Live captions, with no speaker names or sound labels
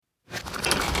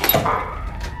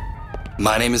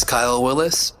My name is Kyle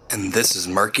Willis, and this is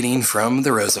Marketing from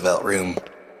the Roosevelt Room.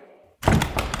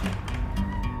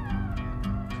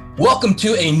 Welcome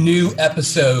to a new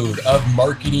episode of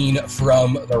Marketing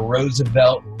from the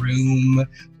Roosevelt Room.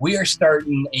 We are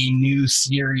starting a new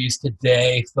series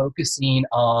today focusing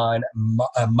on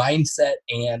mindset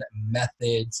and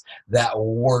methods that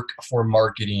work for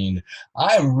marketing.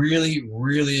 I'm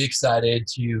really excited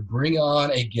to bring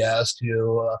on a guest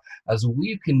who, as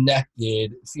we've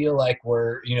connected, feel like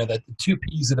we're, the two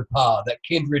peas of the pod, that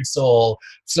kindred soul,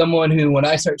 someone who, when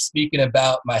I start speaking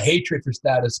about my hatred for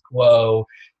status quo,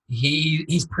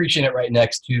 he's preaching it right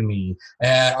next to me.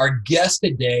 Our guest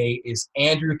today is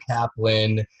Andrew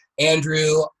Kaplan.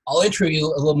 Andrew, I'll intro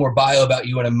you a little more bio about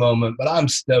you in a moment, but I'm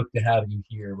stoked to have you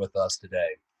here with us today.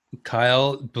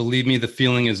 Kyle, believe me, the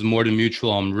feeling is more than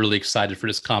mutual. I'm really excited for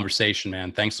this conversation,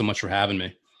 man. Thanks so much for having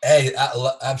me. Hey,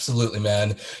 absolutely,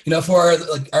 man. For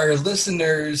our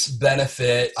listeners'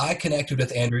 benefit, I connected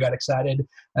with Andrew, got excited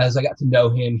as I got to know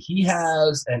him. He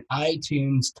has an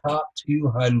iTunes top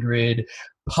 200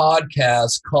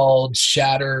 podcast called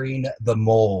Shattering the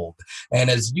Mold. And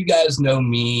as you guys know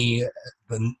me,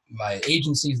 my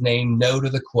agency's name, No to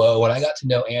the Quo. When I got to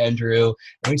know Andrew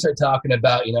and we started talking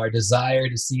about, our desire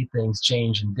to see things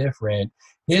change and different,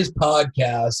 his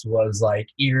podcast was like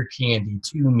ear candy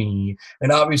to me,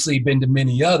 and obviously been to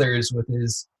many others with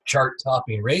his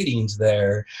chart-topping ratings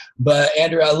there. But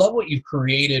Andrew, I love what you've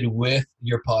created with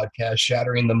your podcast,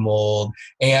 Shattering the Mold,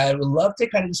 and I would love to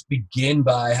kind of just begin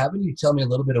by having you tell me a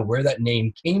little bit of where that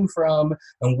name came from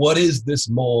and what is this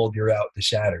mold you're out to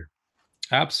shatter?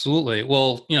 Absolutely.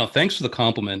 Well, thanks for the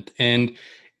compliment. And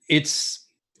it's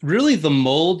really the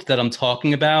mold that I'm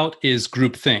talking about is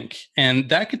groupthink. And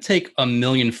that could take a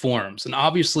million forms. And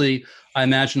obviously, I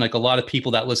imagine like a lot of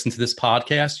people that listen to this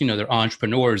podcast, they're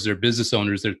entrepreneurs, they're business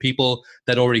owners, they're people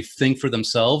that already think for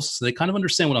themselves. So they kind of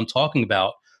understand what I'm talking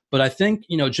about. But I think,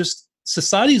 just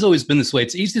society's always been this way.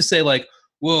 It's easy to say like,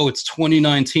 whoa, it's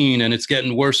 2019 and it's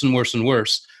getting worse and worse and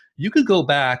worse. You could go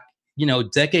back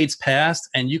decades past,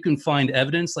 and you can find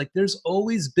evidence like there's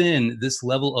always been this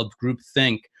level of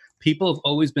groupthink. People have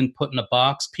always been put in a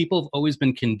box. People have always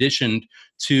been conditioned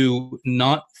to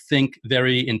not think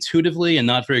very intuitively and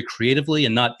not very creatively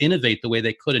and not innovate the way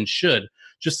they could and should.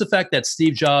 Just the fact that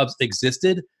Steve Jobs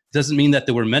existed doesn't mean that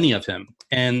there were many of him.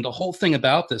 And the whole thing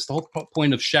about this, the whole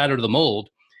point of Shatter the Mold,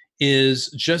 is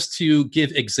just to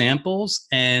give examples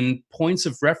and points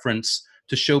of reference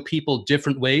to show people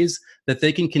different ways that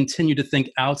they can continue to think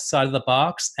outside of the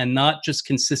box and not just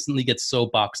consistently get so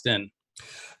boxed in.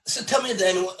 So tell me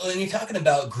then, when you're talking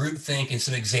about groupthink and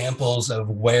some examples of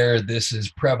where this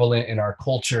is prevalent in our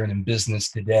culture and in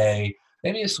business today,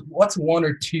 maybe what's one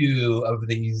or two of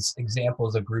these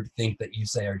examples of groupthink that you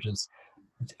say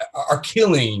are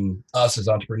killing us as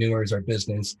entrepreneurs, our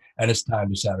business, and it's time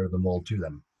to shatter the mold to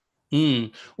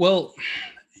them? Well,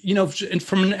 and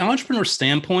from an entrepreneur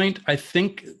standpoint, I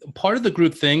think part of the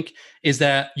groupthink is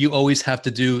that you always have to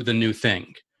do the new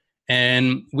thing.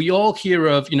 And we all hear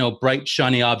of, bright,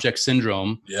 shiny object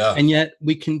syndrome. Yeah. And yet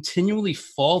we continually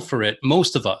fall for it,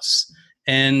 most of us.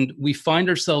 And we find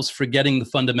ourselves forgetting the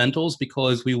fundamentals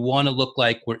because we want to look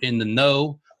like we're in the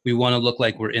know. We want to look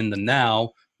like we're in the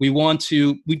now.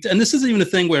 And this isn't even a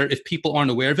thing where if people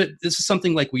aren't aware of it, this is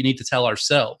something like we need to tell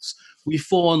ourselves. We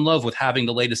fall in love with having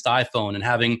the latest iPhone and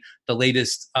having the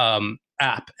latest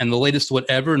app and the latest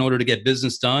whatever in order to get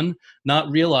business done,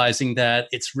 not realizing that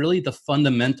it's really the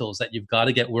fundamentals that you've got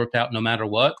to get worked out no matter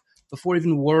what before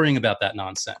even worrying about that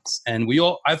nonsense. And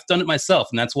I've done it myself,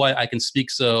 and that's why I can speak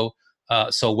so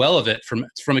well of it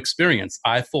from experience.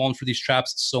 I've fallen for these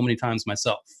traps so many times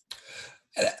myself.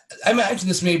 I imagine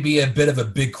this may be a bit of a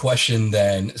big question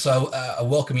then, so I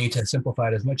welcome you to simplify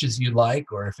it as much as you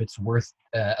like, or if it's worth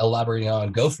elaborating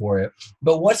on, go for it.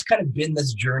 But what's kind of been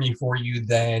this journey for you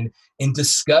then in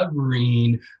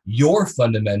discovering your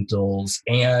fundamentals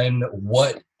and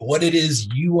what it is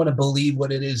you want to believe,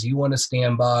 what it is you want to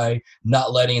stand by,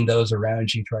 not letting those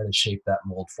around you try to shape that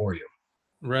mold for you?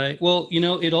 Right. Well,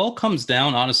 it all comes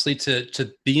down, honestly,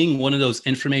 to being one of those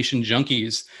information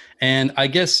junkies. And I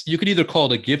guess you could either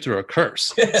call it a gift or a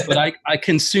curse. But I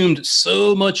consumed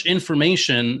so much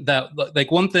information that,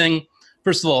 like, one thing,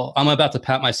 first of all, I'm about to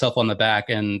pat myself on the back.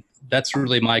 And that's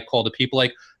really my call to people.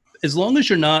 Like, as long as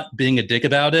you're not being a dick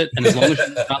about it, and as long as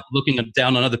you're not looking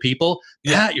down on other people,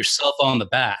 pat yourself on the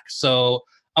back. So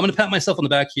I'm going to pat myself on the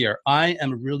back here. I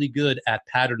am really good at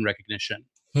pattern recognition.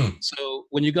 So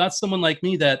when you got someone like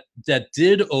me that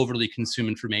did overly consume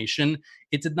information,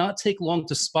 it did not take long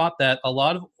to spot that a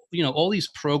lot of, all these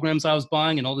programs I was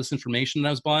buying and all this information that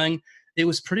I was buying it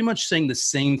was pretty much saying the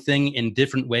same thing in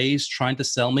different ways, trying to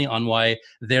sell me on why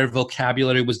their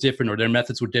vocabulary was different or their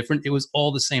methods were different. It was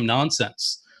all the same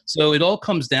nonsense. So it all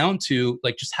comes down to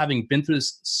like just having been through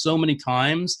this so many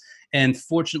times and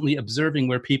fortunately observing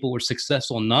where people were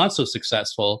successful and not so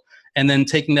successful, and then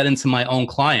taking that into my own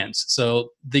clients. So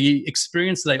the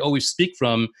experience that I always speak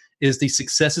from is the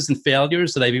successes and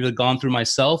failures that I've either gone through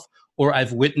myself or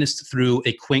I've witnessed through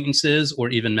acquaintances or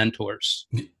even mentors.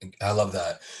 I love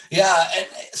that. Yeah. And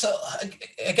so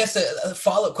I guess a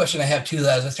follow-up question I have too,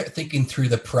 that as I start thinking through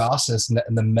the process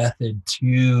and the method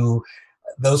to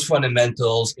those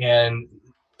fundamentals and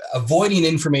avoiding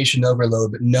information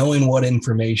overload, but knowing what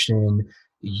information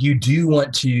you do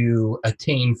want to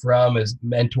attain from as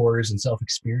mentors and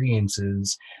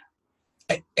self-experiences.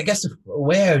 I guess the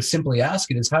way I would simply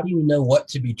ask it is, how do you know what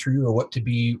to be true or what to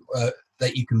be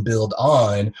that you can build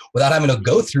on without having to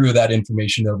go through that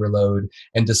information overload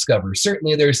and discover?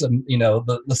 Certainly there's some,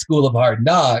 the school of hard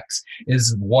knocks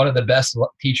is one of the best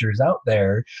teachers out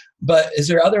there, but is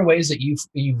there other ways that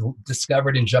you've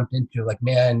discovered and jumped into, like,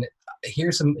 man,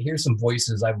 here's some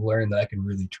voices I've learned that I can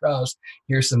really trust.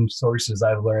 Here's some sources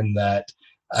I've learned that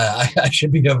I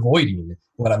should be avoiding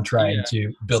when I'm trying Yeah.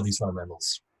 to build these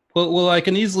fundamentals. Well, I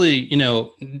can easily,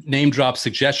 name drop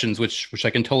suggestions, which I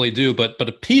can totally do. But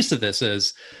a piece of this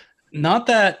is not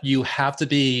that you have to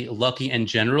be lucky in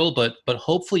general, but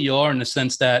hopefully you are, in the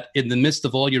sense that in the midst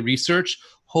of all your research,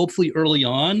 hopefully early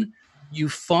on, you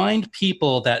find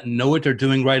people that know what they're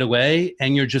doing right away,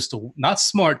 and you're just not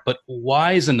smart, but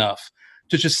wise enough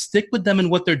to just stick with them in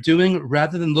what they're doing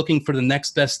rather than looking for the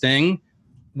next best thing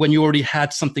when you already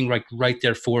had something right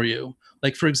there for you.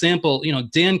 Like, for example,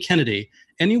 Dan Kennedy.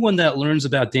 Anyone that learns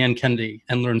about Dan Kennedy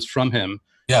and learns from him,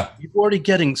 Yeah. you're already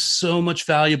getting so much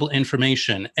valuable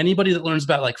information. Anybody that learns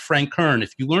about like Frank Kern,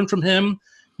 if you learn from him,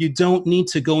 you don't need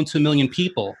to go into a million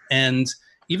people. And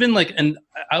even like, and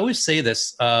I always say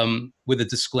this with a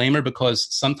disclaimer, because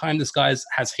sometimes this guy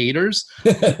has haters.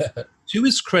 To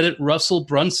his credit, Russell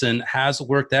Brunson has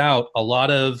worked out a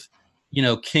lot of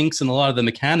kinks and a lot of the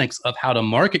mechanics of how to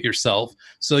market yourself.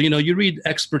 So, you read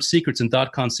Expert Secrets and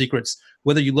 .com Secrets,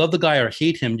 whether you love the guy or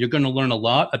hate him, you're going to learn a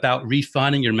lot about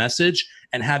refining your message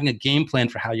and having a game plan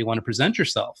for how you want to present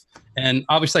yourself. And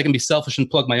obviously I can be selfish and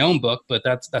plug my own book, but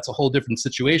that's a whole different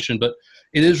situation. But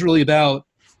it is really about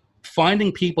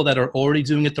finding people that are already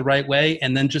doing it the right way,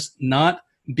 and then just not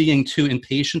being too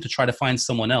impatient to try to find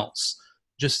someone else.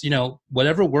 Just,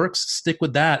 whatever works, stick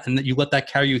with that, and that you let that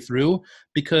carry you through.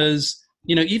 Because,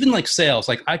 even like sales,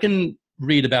 like I can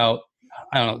read about,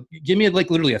 I don't know, give me like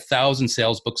literally 1,000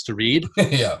 sales books to read.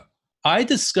 Yeah. I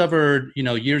discovered,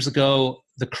 years ago,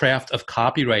 the craft of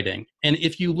copywriting. And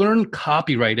if you learn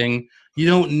copywriting, you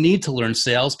don't need to learn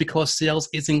sales, because sales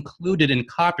is included in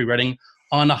copywriting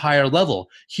on a higher level.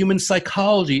 Human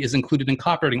psychology is included in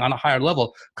copywriting on a higher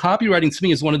level. Copywriting to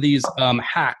me is one of these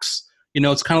hacks.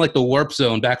 It's kind of like the warp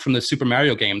zone back from the Super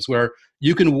Mario games, where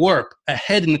you can warp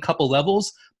ahead in a couple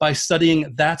levels by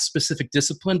studying that specific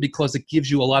discipline, because it gives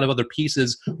you a lot of other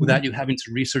pieces without you having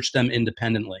to research them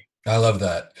independently. I love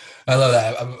that.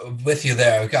 I'm with you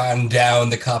there. I've gone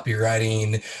down the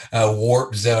copywriting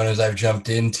warp zone as I've jumped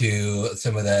into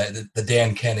some of the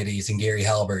Dan Kennedys and Gary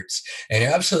Halberts. And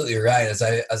you're absolutely right.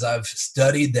 As I've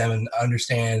studied them and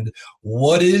understand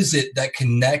what is it that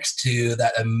connects to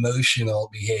that emotional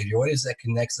behavior, what is that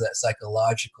connects to that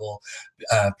psychological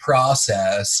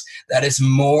process, that is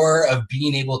more of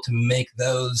being able to make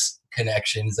those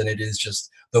connections than it is just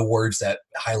the words that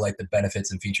highlight the benefits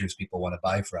and features people want to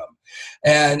buy from.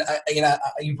 And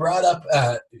you brought up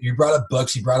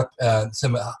books, you brought up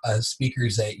some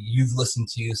speakers that you've listened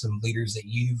to, some leaders that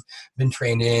you've been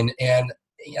trained in, and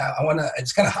I want to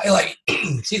just kind of highlight,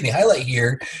 highlight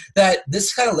here that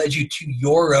this kind of led you to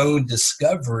your own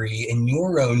discovery and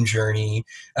your own journey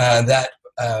that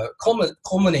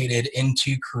culminated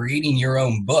into creating your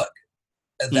own book.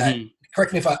 That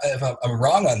correct me if I'm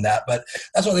wrong on that, but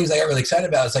that's one of the things I got really excited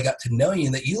about is I got to know you,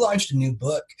 and that you launched a new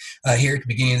book here at the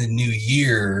beginning of the new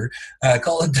year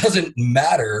called It Doesn't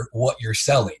Matter What You're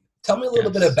Selling. Tell me a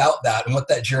little bit about that and what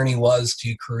that journey was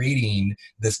to creating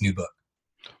this new book.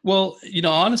 Well,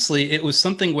 honestly, it was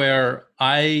something where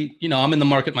I'm in the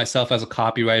market myself as a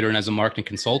copywriter and as a marketing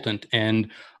consultant. And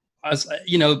as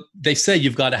they say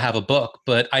you've got to have a book,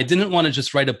 but I didn't want to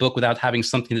just write a book without having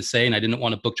something to say, and I didn't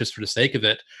want a book just for the sake of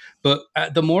it. But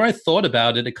the more I thought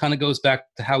about it, it kind of goes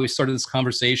back to how we started this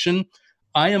conversation.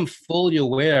 I am fully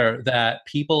aware that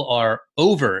people are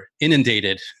over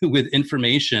inundated with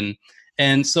information,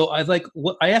 and so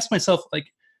I asked myself,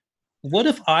 like, what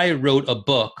if I wrote a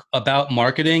book about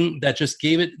marketing that just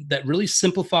that really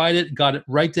simplified it, got it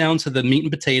right down to the meat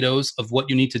and potatoes of what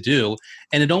you need to do.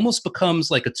 And it almost becomes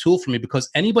like a tool for me because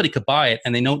anybody could buy it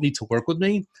and they don't need to work with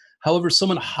me. However,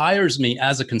 someone hires me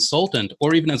as a consultant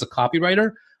or even as a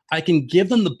copywriter, I can give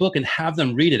them the book and have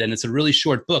them read it. And it's a really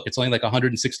short book. It's only like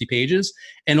 160 pages.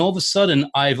 And all of a sudden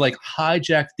I've like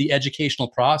hijacked the educational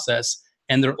process,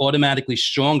 and they're automatically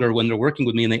stronger when they're working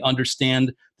with me and they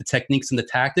understand the techniques and the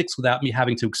tactics without me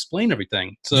having to explain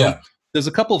everything. So Yeah. there's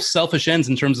a couple of selfish ends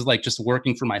in terms of like just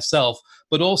working for myself,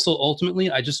 but also ultimately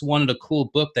I just wanted a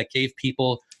cool book that gave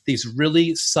people these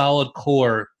really solid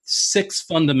core 6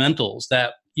 fundamentals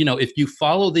that, you know, if you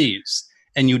follow these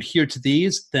and you adhere to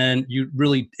these, then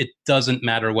it doesn't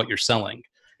matter what you're selling.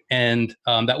 And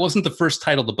that wasn't the first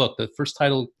title of the book. The first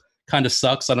title kind of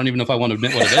sucks. I don't even know if I want to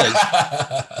admit what it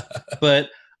is. But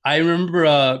I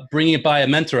remember bringing it by a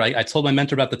mentor. I told my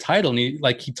mentor about the title, and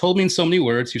he told me in so many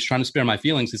words. He was trying to spare my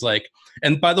feelings. He's like,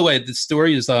 and by the way, the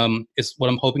story is what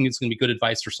I'm hoping is going to be good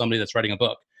advice for somebody that's writing a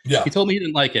book. Yeah. He told me he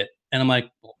didn't like it, and I'm like,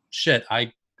 well, shit.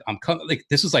 Like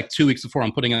this was like 2 weeks before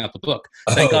I'm putting out the book.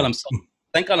 Thank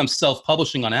God I'm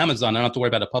self-publishing on Amazon. I don't have to worry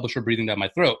about a publisher breathing down my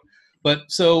throat. But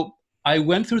so I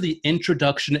went through the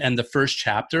introduction and the first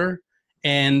chapter,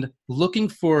 and looking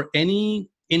for any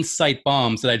insight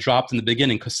bombs that I dropped in the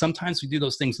beginning, because sometimes we do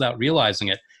those things without realizing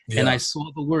it. Yeah. And I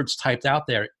saw the words typed out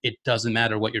there. It doesn't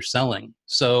matter what you're selling.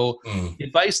 So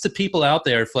advice to people out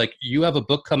there, if like you have a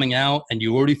book coming out and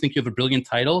you already think you have a brilliant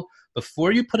title,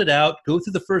 before you put it out, go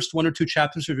through the first 1 or 2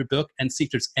 chapters of your book and see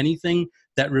if there's anything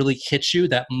that really hits you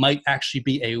that might actually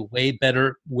be a way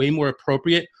better, way more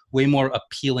appropriate, way more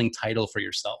appealing title for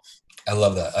yourself. I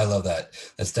love that. I love that.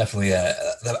 That's definitely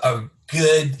a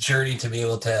good journey to be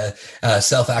able to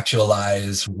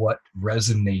self-actualize what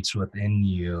resonates within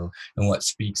you and what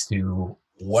speaks to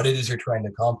what it is you're trying to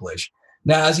accomplish.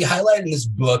 Now, as you highlight in this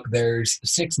book, there's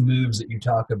 6 moves that you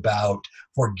talk about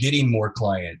for getting more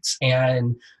clients.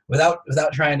 And without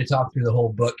trying to talk through the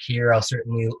whole book here, I'll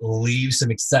certainly leave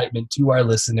some excitement to our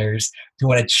listeners to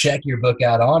want to check your book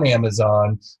out on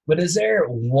Amazon. But is there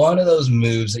one of those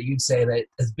moves that you'd say that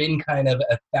has been kind of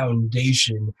a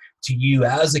foundation to you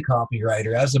as a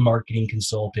copywriter, as a marketing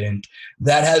consultant,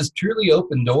 that has truly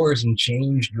opened doors and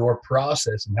changed your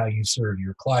process and how you serve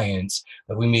your clients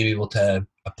that we may be able to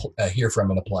hear from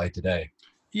and apply today?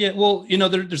 Yeah, well, you know,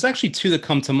 there's actually 2 that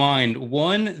come to mind.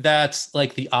 One that's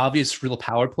like the obvious real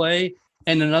power play,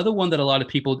 and another one that a lot of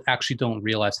people actually don't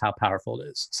realize how powerful it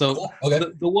is. So cool. Okay.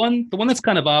 the one that's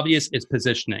kind of obvious is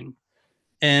positioning.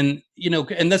 And, you know,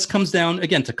 and this comes down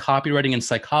again to copywriting and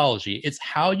psychology. It's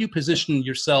how you position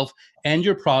yourself and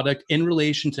your product in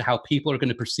relation to how people are going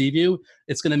to perceive you.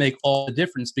 It's going to make all the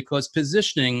difference, because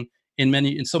positioning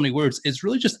in so many words is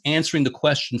really just answering the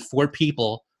question for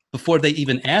people before they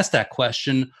even ask that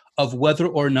question of whether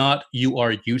or not you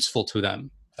are useful to them,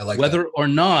 whether or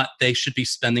not they should be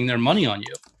spending their money on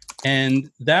you. And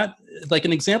that, like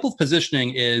an example of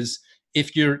positioning is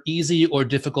if you're easy or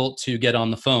difficult to get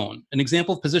on the phone. An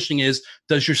example of positioning is,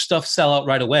 does your stuff sell out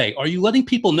right away? Are you letting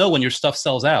people know when your stuff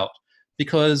sells out?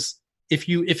 Because if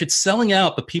it's selling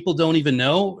out but people don't even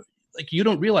know, like you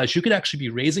don't realize you could actually be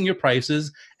raising your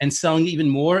prices and selling even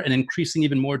more and increasing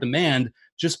even more demand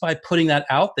just by putting that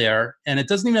out there. And it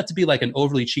doesn't even have to be like an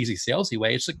overly cheesy salesy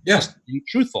way. It's like just being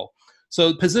truthful.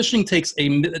 So positioning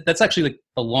that's actually like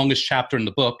the longest chapter in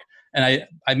the book. And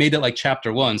I made it like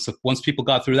chapter 1. So once people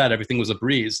got through that, everything was a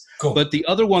breeze. Cool. But the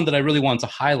other one that I really wanted to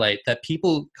highlight that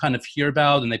people kind of hear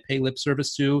about and they pay lip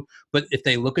service to, but if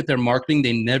they look at their marketing,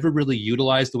 they never really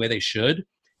utilize the way they should,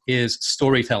 is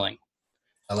storytelling.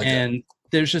 I like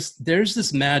that. There's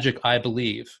this magic, I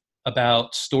believe,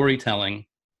 about storytelling,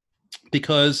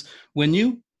 because when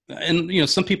you, and you know,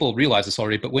 some people realize this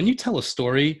already, but when you tell a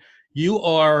story, you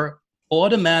are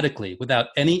automatically, without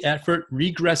any effort,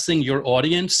 regressing your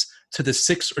audience to the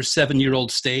 6 or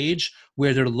 7-year-old stage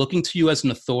where they're looking to you as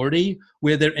an authority,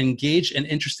 where they're engaged and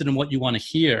interested in what you want to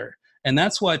hear. And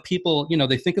that's why people, you know,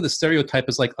 they think of the stereotype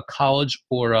as like a college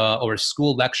or a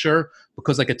school lecture,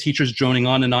 because like a teacher's droning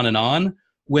on and on and on.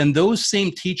 When those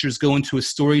same teachers go into a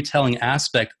storytelling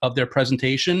aspect of their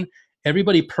presentation,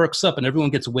 everybody perks up and everyone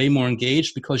gets way more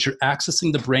engaged, because you're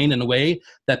accessing the brain in a way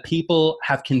that people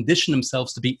have conditioned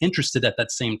themselves to be interested at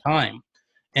that same time.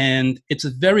 And it's a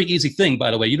very easy thing, by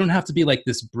the way. You don't have to be like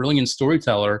this brilliant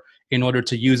storyteller in order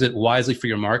to use it wisely for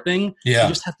your marketing. Yeah. You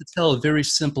just have to tell very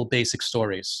simple, basic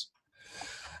stories.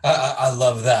 I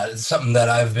love that. It's something that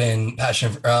I've been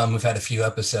passionate for. We've had a few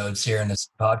episodes here in this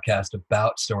podcast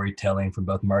about storytelling from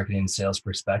both marketing and sales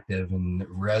perspective, and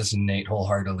resonate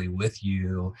wholeheartedly with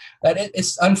you that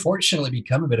it's unfortunately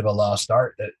become a bit of a lost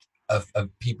art that of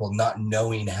people not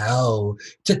knowing how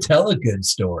to tell a good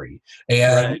story.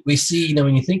 And Right. we see,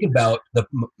 when you think about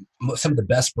some of the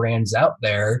best brands out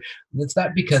there, it's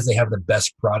not because they have the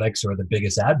best products or the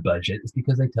biggest ad budget. It's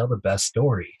because they tell the best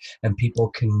story, and people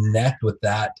connect with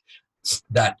that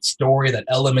story, that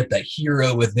element, that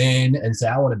hero within, and say,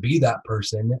 I want to be that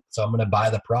person. So I'm going to buy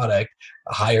the product,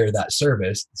 hire that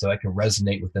service so I can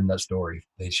resonate within that story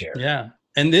they share. Yeah.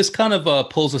 And this kind of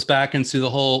pulls us back into the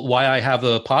whole why I have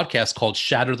a podcast called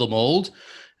Shatter the Mold.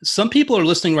 Some people are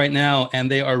listening right now and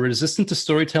they are resistant to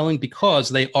storytelling because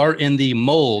they are in the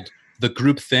mold, the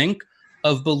group think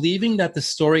of believing that the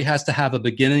story has to have a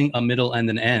beginning, a middle, and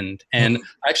an end. And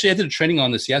actually, I did a training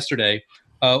on this yesterday.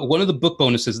 One of the book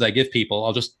bonuses that I give people,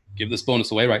 I'll just give this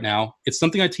bonus away right now. It's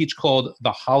something I teach called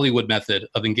the Hollywood method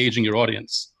of engaging your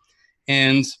audience.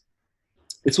 And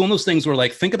it's one of those things where,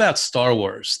 like, think about Star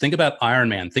Wars, think about Iron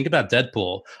Man, think about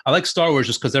Deadpool. I like Star Wars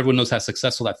just because everyone knows how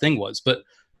successful that thing was. But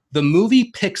the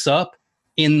movie picks up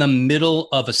in the middle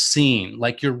of a scene.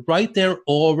 Like, you're right there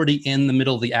already in the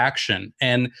middle of the action.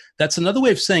 And that's another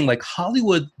way of saying, like,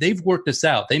 Hollywood, they've worked this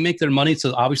out. They make their money,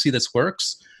 so obviously this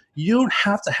works. You don't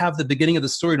have to have the beginning of the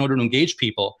story in order to engage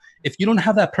people. If you don't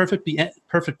have that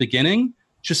perfect beginning,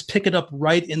 just pick it up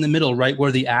right in the middle, right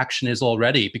where the action is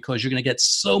already, because you're going to get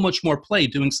so much more play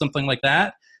doing something like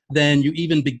that than you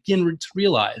even begin to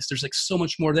realize. There's like so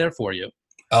much more there for you.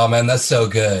 Oh man, that's so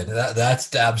good.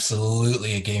 That's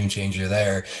absolutely a game changer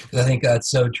there. 'Cause I think that's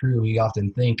so true. We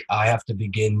often think I have to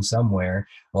begin somewhere.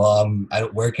 Well,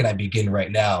 where can I begin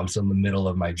right now? I'm still in the middle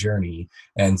of my journey,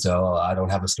 and so I don't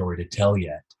have a story to tell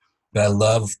yet. But I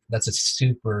love that's a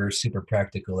super, super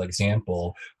practical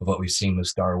example of what we've seen with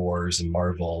Star Wars and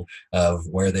Marvel, of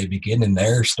where they begin in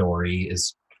their story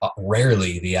is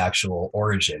rarely the actual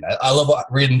origin. I love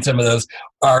reading some of those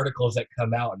articles that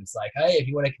come out, and it's like, hey, if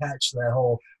you want to catch the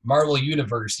whole Marvel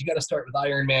universe, you got to start with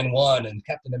Iron Man 1 and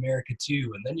Captain America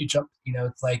 2, and then you jump,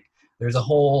 it's like there's a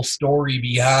whole story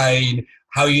behind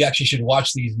how you actually should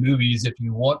watch these movies if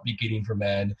you want beginning from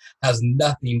end. Has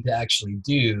nothing to actually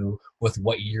do with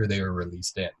what year they were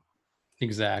released in.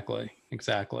 Exactly.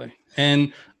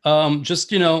 And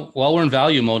just, while we're in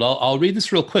value mode, I'll read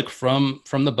this real quick from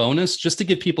the bonus, just to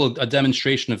give people a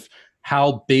demonstration of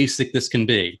how basic this can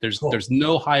be. There's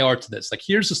no high art to this. Like,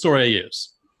 here's the story I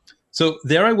use. So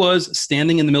there I was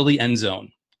standing in the middle of the end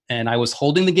zone, and I was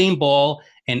holding the game ball,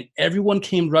 and everyone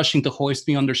came rushing to hoist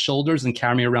me on their shoulders and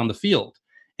carry me around the field.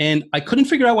 And I couldn't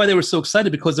figure out why they were so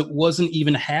excited, because it wasn't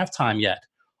even halftime yet.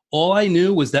 All I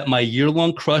knew was that my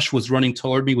year-long crush was running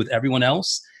toward me with everyone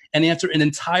else. And after an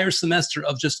entire semester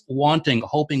of just wanting,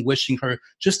 hoping, wishing her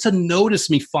just to notice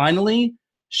me finally,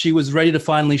 she was ready to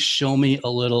finally show me a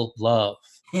little love.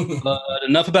 But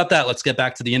enough about that. Let's get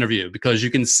back to the interview, because you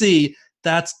can see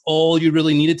that's all you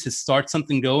really needed to start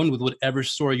something going with whatever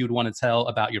story you'd want to tell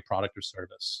about your product or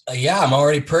service. Yeah, I'm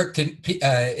already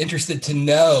interested to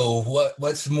know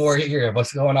what's more here.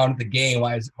 What's going on with the game?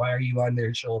 Why are you on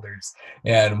their shoulders?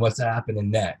 And what's happening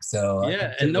next? So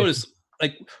Yeah, and notice,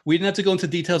 like, we didn't have to go into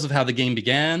details of how the game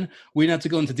began. We didn't have to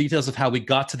go into details of how we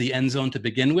got to the end zone to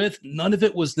begin with. None of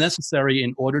it was necessary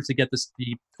in order to get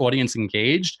the audience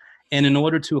engaged, and in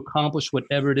order to accomplish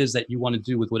whatever it is that you want to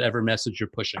do with whatever message you're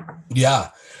pushing. Yeah.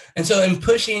 And so in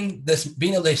pushing this,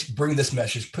 being able to bring this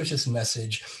message, push this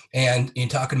message, and in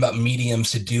talking about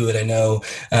mediums to do it, I know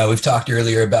we've talked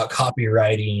earlier about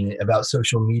copywriting, about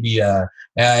social media,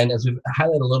 and as we've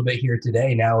highlighted a little bit here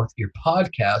today, now with your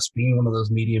podcast being one of those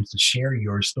mediums to share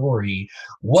your story,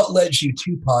 what led you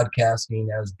to podcasting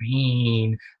as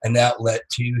being an outlet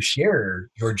to share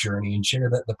your journey and share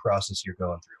the process you're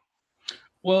going through?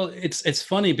 Well, it's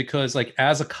funny because, like,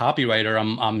 as a copywriter,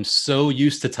 I'm so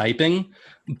used to typing,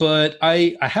 but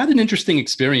I had an interesting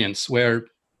experience where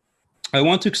I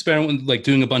want to experiment with, like,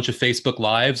 doing a bunch of Facebook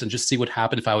Lives and just see what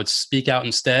happened if I would speak out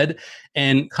instead,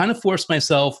 and kind of force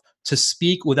myself to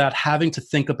speak without having to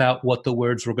think about what the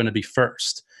words were going to be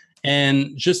first.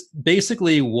 And just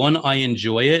basically, one, I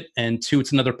enjoy it, and two,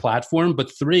 it's another platform,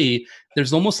 but three,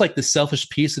 there's almost like the selfish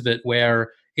piece of it where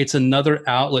it's another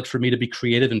outlet for me to be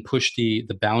creative and push the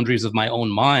boundaries of my own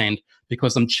mind,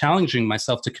 because I'm challenging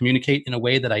myself to communicate in a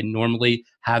way that I normally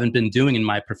haven't been doing in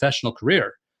my professional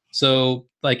career. So,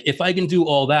 like, if I can do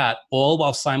all that, all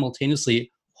while simultaneously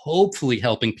hopefully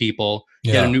helping people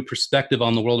get a new perspective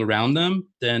on the world around them,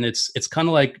 then it's kind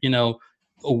of like,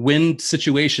 a win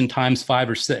situation times 5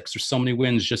 or 6. There's so many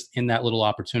wins just in that little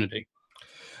opportunity.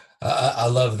 I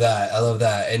love that. I love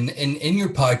that. And in your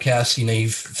podcast,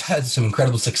 you've had some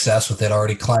incredible success with it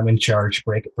already, climbing charts,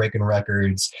 breaking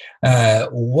records.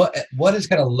 What has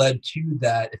kind of led to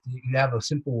that? If you have a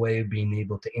simple way of being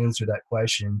able to answer that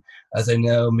question, as I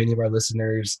know many of our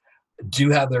listeners do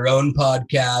have their own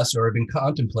podcasts or have been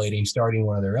contemplating starting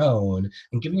one of their own,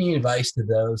 and giving you advice to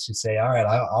those who say, all right,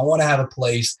 I want to have a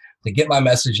place to get my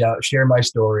message out, share my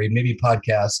story. Maybe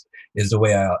podcast is the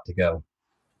way I ought to go.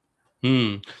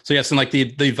 So yes, and like the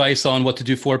advice on what to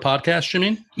do for podcasts, you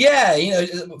mean? Yeah,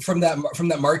 from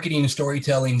that marketing and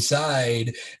storytelling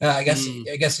side, I guess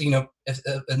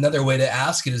another way to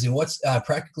ask it is, what's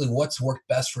practically what's worked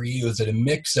best for you? Is it a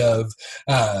mix of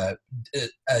uh,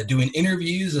 doing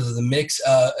interviews? Is it a mix?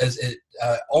 Is it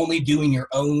only doing your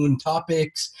own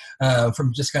topics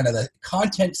from just kind of the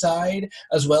content side,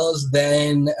 as well as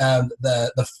then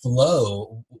the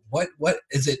flow? What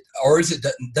is it, or is it,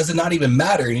 does it not even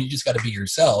matter, and you just got to be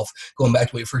yourself? Going back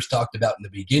to what we first talked about in the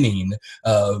beginning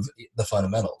of the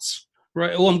fundamentals.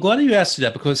 Right. Well, I'm glad you asked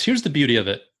that, because here's the beauty of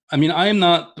it. I mean,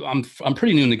 I'm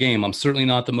pretty new in the game. I'm certainly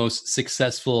not the most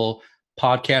successful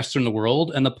podcaster in the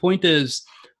world. And the point is,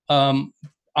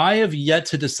 I have yet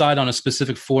to decide on a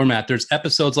specific format. There's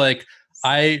episodes like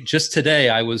today,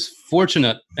 I was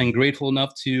fortunate and grateful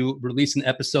enough to release an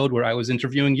episode where I was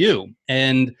interviewing you.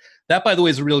 And that, by the way,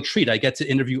 is a real treat. I get to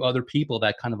interview other people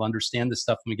that kind of understand this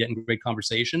stuff, and we get in great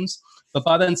conversations. But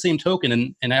by that same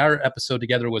token, and our episode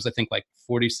together was, I think, like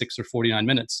 46 or 49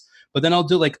 minutes. But then I'll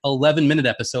do like 11-minute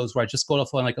episodes where I just go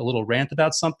off on like a little rant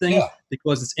about something,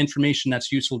 because it's information that's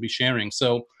useful to be sharing.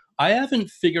 So I haven't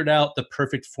figured out the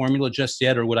perfect formula just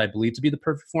yet, or what I believe to be the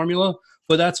perfect formula.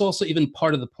 But that's also even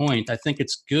part of the point. I think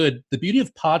it's good. The beauty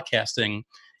of podcasting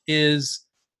is,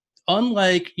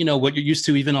 unlike what you're used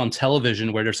to even on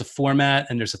television, where there's a format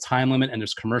and there's a time limit and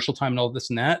there's commercial time and all this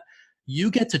and that, you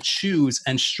get to choose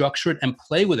and structure it and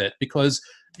play with it. Because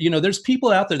there's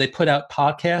people out there, they put out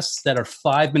podcasts that are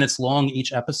 5 minutes long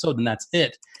each episode, and that's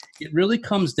it. It really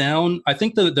comes down, I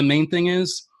think the main thing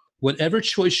is, whatever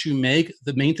choice you make,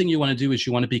 the main thing you want to do is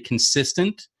you want to be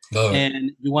consistent,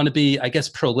 and you want to be, I guess,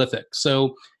 prolific.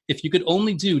 So if you could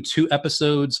only do 2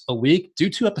 episodes a week, do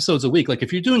 2 episodes a week. Like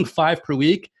if you're doing 5 per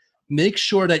week, make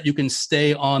sure that you can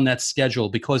stay on that schedule,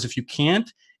 because if you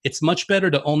can't, it's much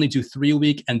better to only do 3 a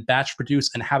week and batch produce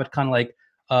and have it kind of like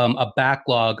a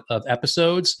backlog of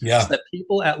episodes, so that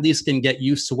people at least can get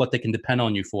used to what they can depend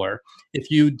on you for.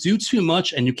 If you do too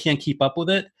much and you can't keep up with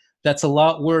it, that's a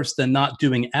lot worse than not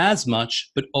doing as much,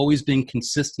 but always being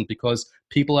consistent, because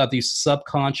people have these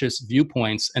subconscious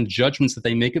viewpoints and judgments that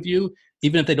they make of you,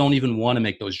 even if they don't even want to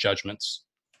make those judgments.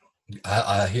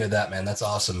 I hear that, man. That's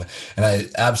awesome. And I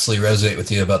absolutely resonate with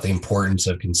you about the importance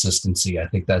of consistency. I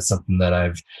think that's something that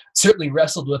I've certainly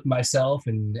wrestled with myself,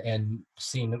 and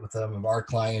seen it with some of our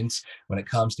clients when it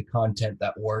comes to content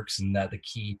that works, and that the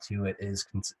key to it is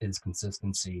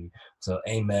consistency. So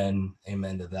amen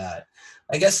to that.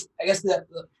 I guess that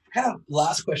kind of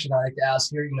last question I like to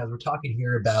ask here, we're talking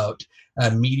here about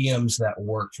mediums that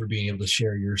work for being able to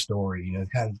share your story.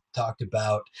 Kind of talked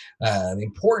about the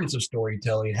importance of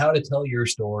storytelling, how to tell your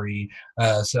story,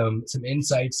 some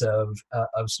insights of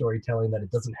storytelling, that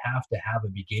it doesn't have to have a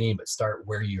beginning, but start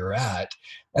where you're at.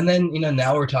 And then,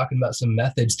 now we're talking about some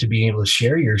methods to being able to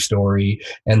share your story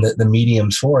and the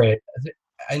mediums for it.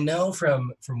 I know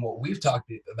from what we've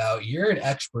talked about, you're an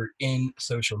expert in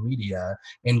social media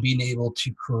and being able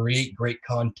to create great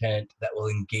content that will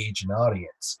engage an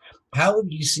audience. How have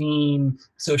you seen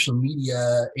social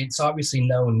media? It's obviously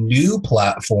no new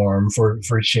platform for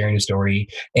sharing a story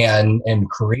and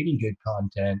creating good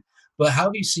content. But how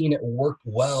have you seen it work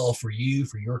well for you,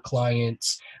 for your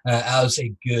clients, as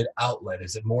a good outlet?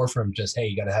 Is it more from just, hey,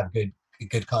 you got to have good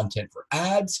content for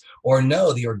ads, or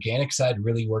no, the organic side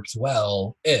really works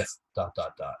well if ...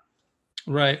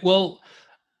 Right. Well,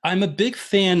 I'm a big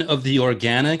fan of the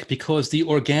organic, because the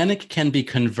organic can be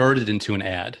converted into an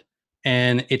ad,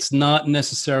 and it's not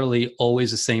necessarily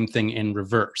always the same thing in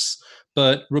reverse.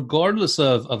 But regardless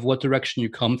of what direction you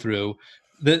come through,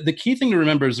 the key thing to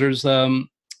remember is there's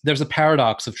a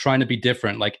paradox of trying to be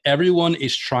different. Like everyone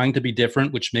is trying to be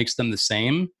different, which makes them the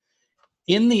same.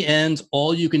 In the end,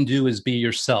 all you can do is be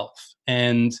yourself.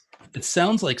 And it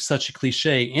sounds like such a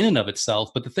cliche in and of itself,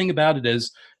 but the thing about it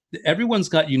is, everyone's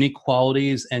got unique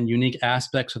qualities and unique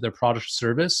aspects of their product or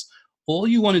service. All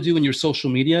you want to do in your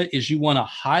social media is you want to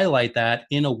highlight that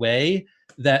in a way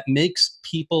that makes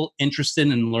people interested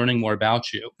in learning more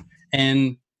about you.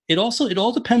 And it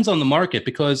all depends on the market,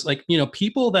 because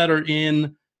people that are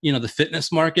in the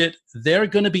fitness market, they're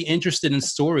going to be interested in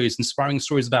stories, inspiring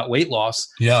stories about weight loss.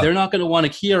 Yeah. They're not going to want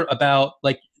to hear about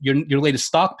your latest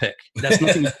stock pick. That's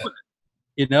nothing to do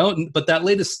with it, but that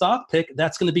latest stock pick,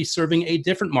 that's going to be serving a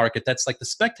different market. That's like the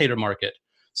spectator market.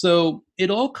 So it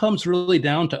all comes really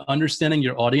down to understanding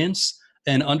your audience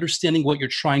and understanding what you're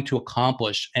trying to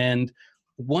accomplish. And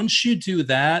once you do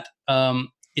that,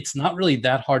 it's not really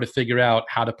that hard to figure out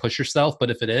how to push yourself. But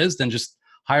if it is, then just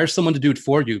hire someone to do it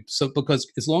for you. So because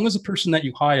as long as the person that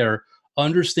you hire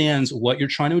understands what you're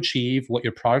trying to achieve, what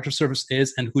your product or service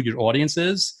is, and who your audience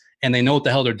is, and they know what the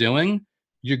hell they're doing,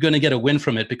 you're going to get a win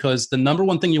from it. Because the number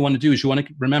one thing you want to do is you want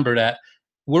to remember that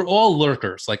we're all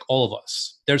lurkers, like all of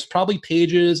us. There's probably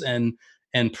pages and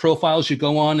profiles you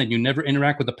go on and you never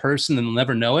interact with the person and they'll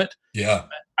never know it. Yeah.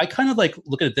 I kind of like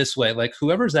look at it this way, like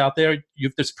whoever's out there,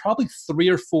 there's probably 3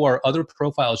 or 4 other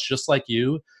profiles just like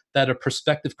you that a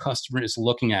prospective customer is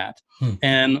looking at.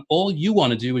 And all you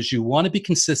want to do is you want to be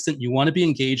consistent. You want to be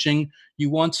engaging. You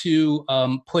want to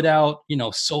put out,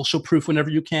 social proof whenever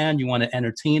you can. You want to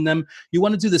entertain them. You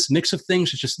want to do this mix of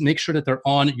things to just make sure that they're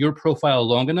on your profile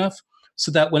long enough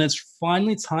so that when it's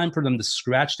finally time for them to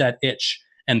scratch that itch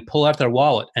and pull out their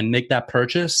wallet and make that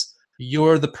purchase,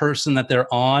 you're the person that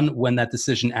they're on when that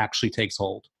decision actually takes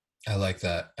hold. I like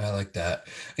that. I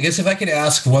guess if I could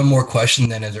ask one more question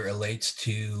then as it relates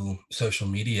to social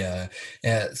media,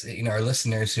 as our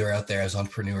listeners who are out there as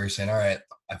entrepreneurs saying, all right,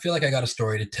 I feel like I got a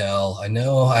story to tell. I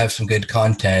know I have some good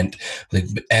content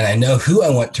and I know who I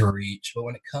want to reach, but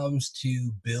when it comes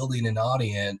to building an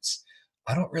audience,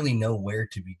 I don't really know where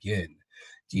to begin.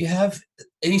 Do you have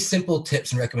any simple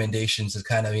tips and recommendations as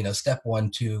kind of, step 1,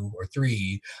 2, or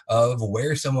 3 of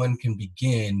where someone can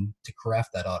begin to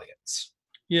craft that audience?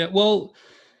 Yeah, well,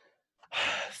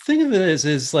 thing of it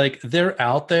is like they're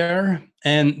out there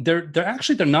and they're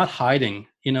not hiding.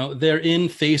 They're in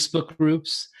Facebook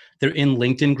groups, they're in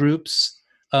LinkedIn groups.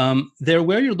 They're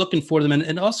where you're looking for them,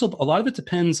 and also a lot of it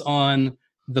depends on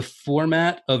the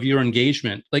format of your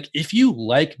engagement. Like if you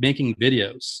like making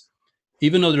videos,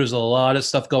 even though there's a lot of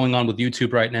stuff going on with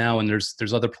YouTube right now, and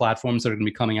there's other platforms that are going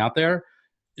to be coming out there,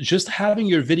 just having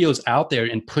your videos out there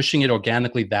and pushing it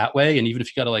organically that way, and even if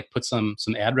you got to like put some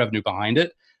ad revenue behind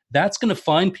it, that's going to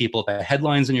find people, the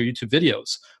headlines in your YouTube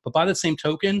videos. But by the same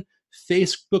token,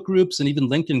 Facebook groups and even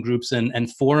LinkedIn groups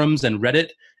and forums and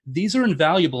Reddit, these are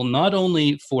invaluable not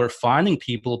only for finding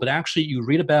people, but actually you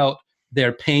read about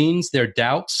their pains, their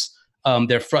doubts,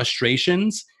 their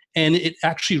frustrations, and it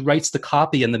actually writes the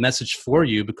copy and the message for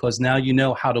you because now you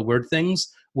know how to word things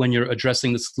when you're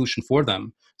addressing the solution for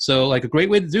them. So like a great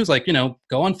way to do is like, go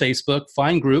on Facebook,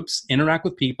 find groups, interact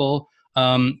with people.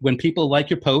 When people like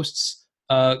your posts,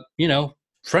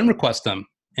 friend request them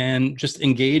and just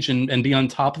engage and be on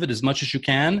top of it as much as you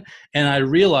can. And I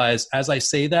realize as I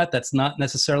say that, that's not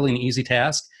necessarily an easy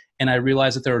task. And I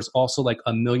realize that there's also like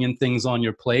a million things on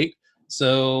your plate.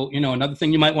 So, another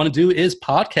thing you might want to do is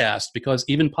podcast, because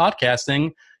even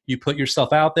podcasting, you put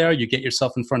yourself out there, you get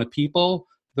yourself in front of people.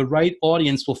 The right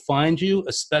audience will find you,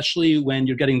 especially when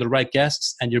you're getting the right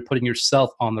guests and you're putting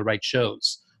yourself on the right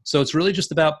shows. So it's really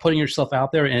just about putting yourself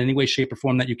out there in any way, shape, or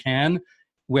form that you can,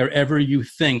 wherever you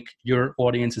think your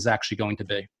audience is actually going to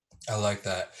be. I like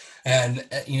that. And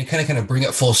kind of bring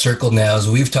it full circle now, as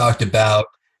we've talked about,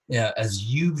 as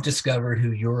you've discovered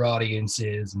who your audience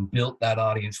is and built that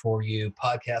audience for you,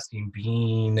 podcasting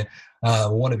being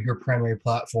one of your primary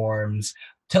platforms.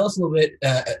 Tell us a little bit,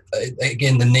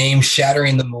 again, the name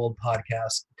Shattering the Mold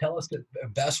podcast. Tell us the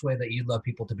best way that you'd love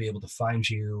people to be able to find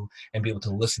you and be able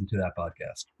to listen to that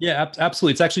podcast. Yeah,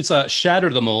 absolutely. It's Shatter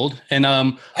the Mold. And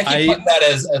I keep putting that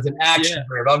as an action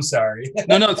verb. I'm sorry.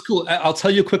 No, it's cool. I'll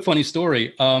tell you a quick funny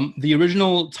story. The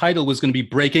original title was going to be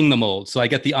Breaking the Mold. So I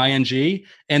get the ING.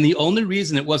 And the only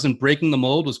reason it wasn't Breaking the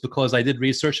Mold was because I did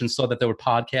research and saw that there were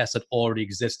podcasts that already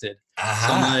existed. Aha.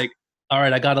 So I'm like, all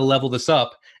right, I got to level this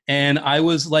up. And I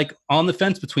was like on the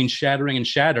fence between shattering and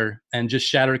shatter, and just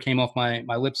shatter came off my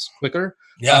lips quicker.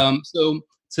 Yeah. So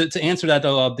to answer that,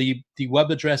 though, the web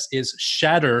address is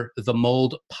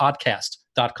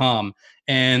shatterthemoldpodcast.com.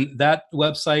 And that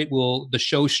website the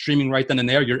show's streaming right then and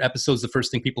there. Your episode's the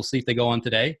first thing people see if they go on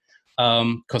today.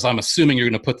 Because I'm assuming you're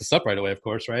going to put this up right away, of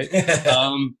course, right?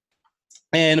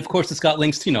 And of course, it's got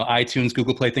links to, iTunes,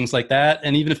 Google Play, things like that.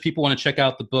 And even if people want to check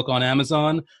out the book on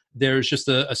Amazon, there's just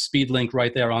a speed link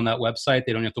right there on that website.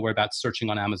 They don't have to worry about searching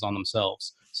on Amazon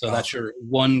themselves. So awesome. That's your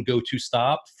one go-to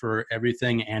stop for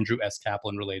everything Andrew S.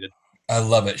 Kaplan related. I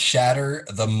love it.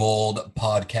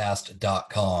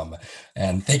 Shatterthemoldpodcast.com.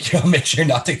 And thank you. I'll make sure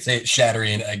not to say it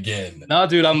shattering again. No,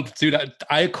 dude,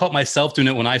 I caught myself doing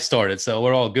it when I started, so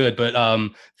we're all good.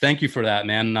 But thank you for that,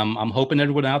 man. I'm hoping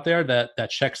everyone out there that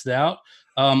checks it out.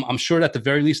 I'm sure that at the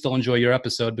very least they'll enjoy your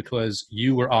episode because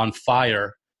you were on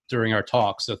fire during our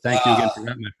talk. So thank you again Uh, for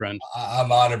that, my friend.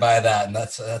 I'm honored by that, and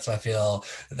that's I feel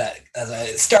that as I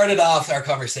started off our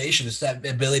conversation, is that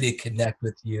ability to connect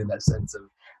with you in that sense of,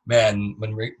 man,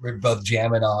 when we're both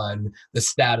jamming on the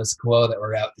status quo that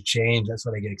we're out to change. That's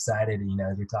when I get excited.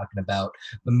 As you're talking about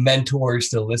the mentors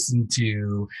to listen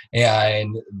to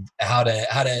and how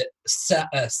to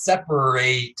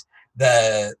separate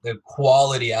the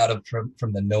quality out of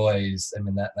from the noise. I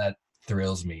mean, that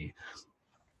thrills me.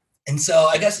 And so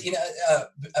I guess,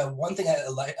 one thing I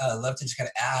like love to just kind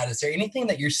of add, is there anything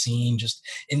that you're seeing just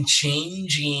in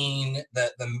changing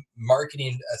the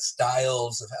marketing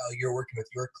styles of how you're working with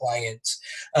your clients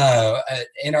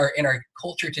in our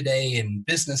culture today and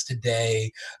business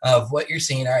today, of what you're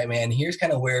seeing? All right, man, here's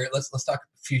kind of where let's talk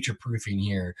future proofing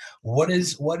here. What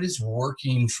is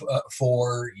working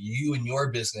for you and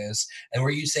your business, and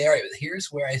where you say, all right, here's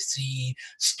where I see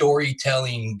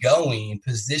storytelling going,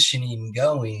 positioning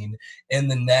going in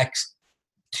the next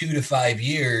 2 to 5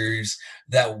 years,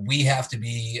 that we have to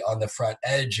be on the front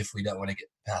edge if we don't want to get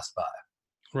passed by.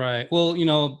 Right.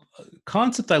 Well,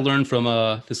 concept I learned from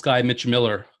this guy, Mitch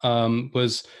Miller,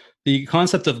 was the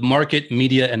concept of market,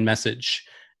 media, and message.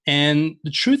 And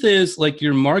the truth is, like,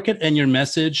 your market and your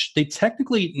message, they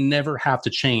technically never have to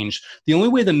change. The only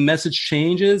way the message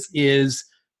changes is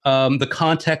the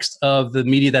context of the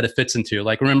media that it fits into.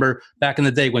 Like, remember back in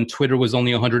the day when Twitter was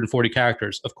only 140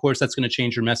 characters? Of course, that's going to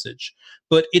change your message.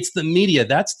 But it's the media.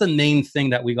 That's the main thing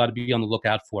that we got to be on the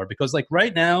lookout for. Because, like,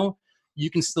 right now,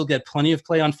 you can still get plenty of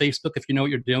play on Facebook if you know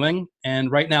what you're doing.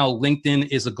 And right now, LinkedIn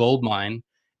is a gold mine.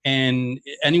 And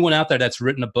anyone out there that's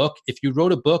written a book, if you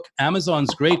wrote a book,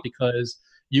 Amazon's great because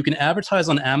you can advertise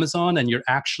on Amazon and you're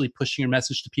actually pushing your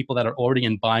message to people that are already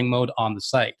in buying mode on the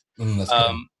site. That's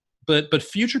good. But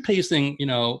future pacing,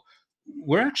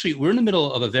 we're in the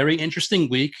middle of a very interesting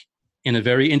week, in a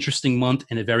very interesting month,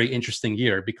 in a very interesting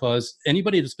year, because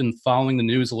anybody that's been following the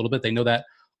news a little bit, they know that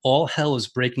all hell is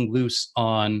breaking loose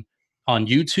on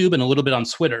YouTube and a little bit on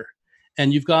Twitter.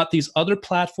 And you've got these other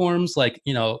platforms like,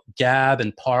 Gab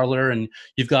and Parler, and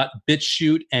you've got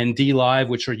BitChute and DLive,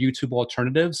 which are YouTube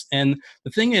alternatives. And the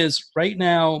thing is, right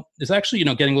now, it's actually,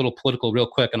 getting a little political real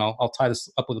quick, and I'll tie this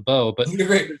up with a bow. But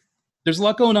Great. there's a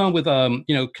lot going on with,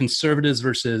 conservatives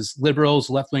versus liberals,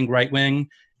 left wing, right wing,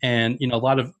 and a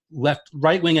lot of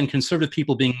right wing and conservative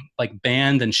people being like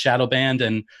banned and shadow banned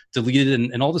and deleted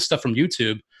and all this stuff from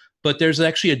YouTube. But there's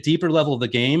actually a deeper level of the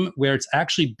game where it's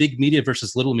actually big media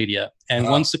versus little media. And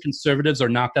once the conservatives are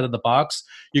knocked out of the box,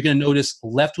 you're going to notice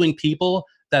left-wing people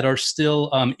that are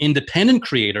still independent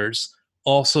creators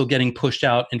also getting pushed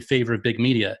out in favor of big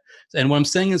media. And what I'm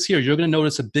saying is, here, you're going to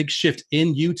notice a big shift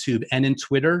in YouTube and in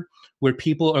Twitter, where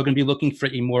people are going to be looking for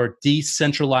a more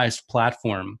decentralized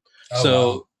platform.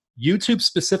 Wow. YouTube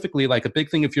specifically, like, a big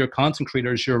thing if you're a content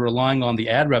creator is you're relying on the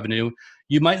ad revenue.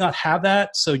 You might not have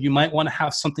that, so you might want to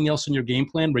have something else in your game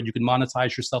plan where you can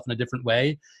monetize yourself in a different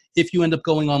way. If you end up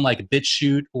going on like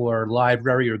BitChute or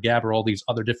Library or Gab or all these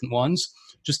other different ones,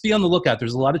 just be on the lookout.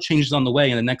 There's a lot of changes on the way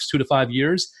in the next 2 to 5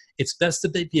 years. It's best to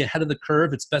be ahead of the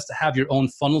curve. It's best to have your own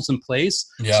funnels in place,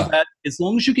 so that as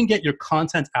long as you can get your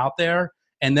content out there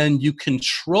and then you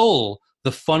control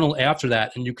the funnel after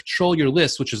that, and you control your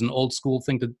list, which is an old school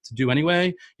thing to do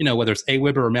anyway, whether it's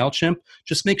Aweber or MailChimp,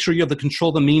 just make sure you have the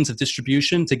control, the means of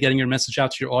distribution to getting your message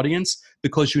out to your audience,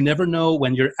 because you never know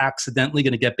when you're accidentally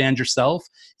going to get banned yourself,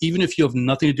 even if you have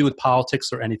nothing to do with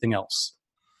politics or anything else.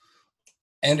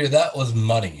 Andrew, that was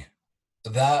money.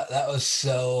 That was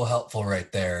so helpful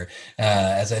right there.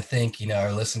 As I think,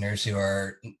 our listeners who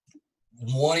are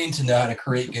wanting to know how to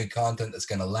create good content that's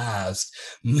going to last,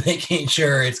 making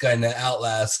sure it's going to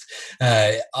outlast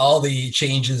all the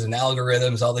changes in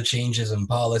algorithms, all the changes in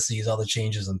policies, all the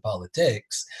changes in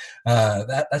politics.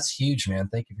 That's huge, man.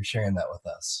 Thank you for sharing that with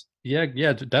us. Yeah,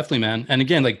 definitely, man. And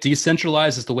again, like,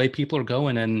 decentralized is the way people are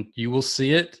going, and you will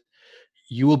see it.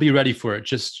 You will be ready for it.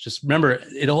 Just remember,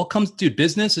 it all comes, dude,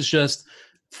 business is just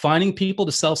finding people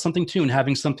to sell something to and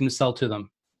having something to sell to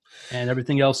them. And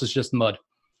everything else is just mud.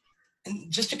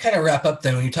 And just to kind of wrap up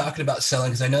then, when you're talking about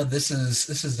selling, because I know this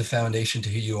is the foundation to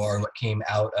who you are and what came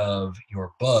out of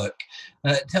your book.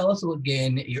 Tell us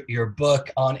again, your book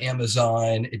on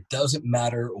Amazon. It doesn't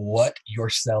matter what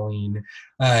you're selling.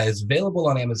 It's available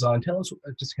on Amazon. Tell us,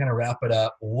 just to kind of wrap it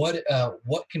up, what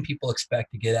can people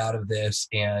expect to get out of this,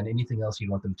 and anything else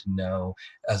you want them to know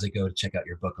as they go to check out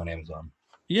your book on Amazon?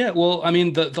 Yeah, well, I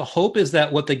mean, the hope is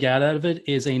that what they get out of it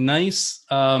is a nice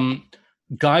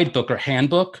guidebook or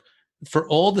handbook for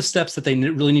all the steps that they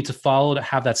really need to follow to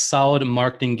have that solid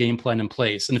marketing game plan in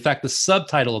place. And in fact, the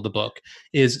subtitle of the book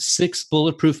is 6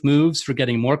 Bulletproof Moves for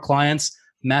Getting More Clients,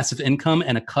 massive income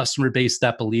and a customer base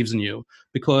that believes in you.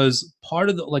 Because part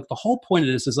of the whole point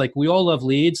of this is we all love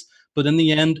leads, but in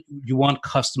the end, you want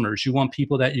customers. You want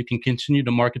people that you can continue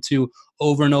to market to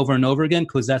over and over and over again,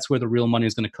 because that's where the real money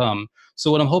is going to come.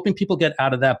 So what I'm hoping people get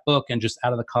out of that book and just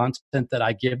out of the content that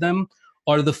I give them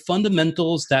are the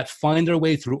fundamentals that find their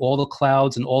way through all the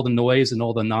clouds and all the noise and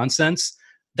all the nonsense.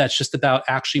 That's just about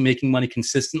actually making money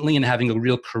consistently and having a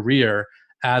real career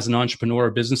as an entrepreneur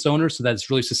or business owner, so that it's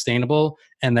really sustainable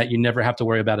and that you never have to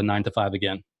worry about a 9-to-5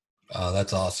 again. Oh,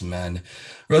 that's awesome, man.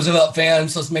 Roosevelt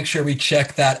fans, let's make sure we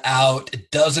check that out.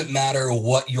 It doesn't matter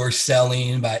what you're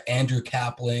selling by Andrew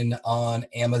Kaplan on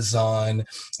Amazon,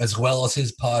 as well as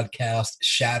his podcast,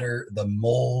 Shatter the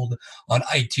Mold, on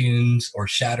iTunes or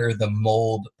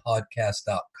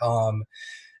shatterthemoldpodcast.com.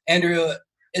 Andrew,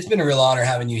 it's been a real honor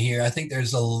having you here. I think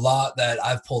there's a lot that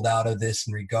I've pulled out of this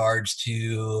in regards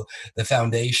to the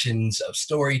foundations of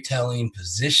storytelling,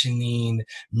 positioning,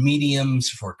 mediums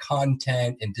for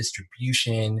content and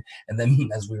distribution. And then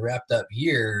as we wrapped up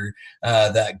here,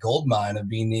 that gold mine of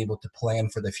being able to plan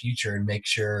for the future and make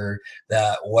sure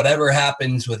that whatever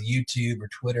happens with YouTube or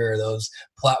Twitter, those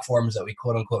platforms that we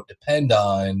quote unquote depend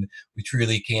on, we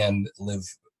truly can live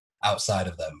outside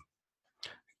of them.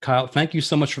 Kyle, thank you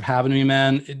so much for having me,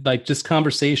 man. This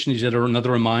conversation is yet another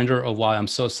reminder of why I'm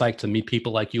so psyched to meet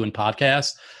people like you in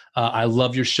podcasts. I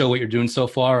love your show, what you're doing so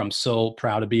far. I'm so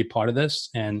proud to be a part of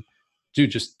this. And dude,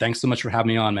 just thanks so much for having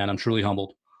me on, man. I'm truly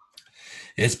humbled.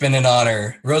 It's been an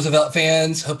honor. Roosevelt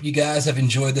fans, hope you guys have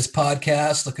enjoyed this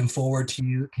podcast. Looking forward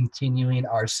to continuing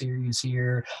our series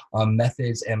here on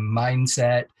methods and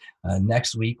mindset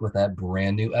next week with that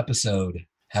brand new episode.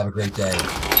 Have a great day.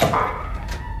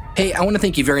 Hey, I want to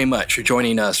thank you very much for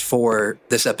joining us for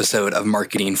this episode of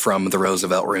Marketing from the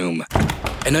Roosevelt Room.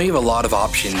 I know you have a lot of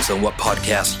options on what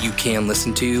podcasts you can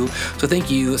listen to, so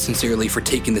thank you sincerely for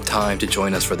taking the time to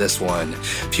join us for this one.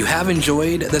 If you have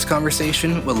enjoyed this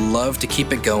conversation, would love to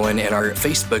keep it going in our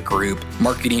Facebook group,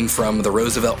 Marketing from the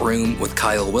Roosevelt Room with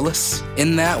Kyle Willis.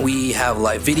 In that, we have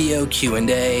live video,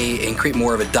 Q&A, and create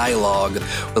more of a dialogue.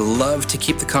 Would love to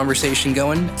keep the conversation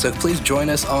going, so please join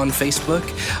us on Facebook.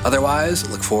 Otherwise,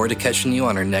 look forward to catching you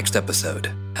on our next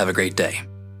episode. Have a great day.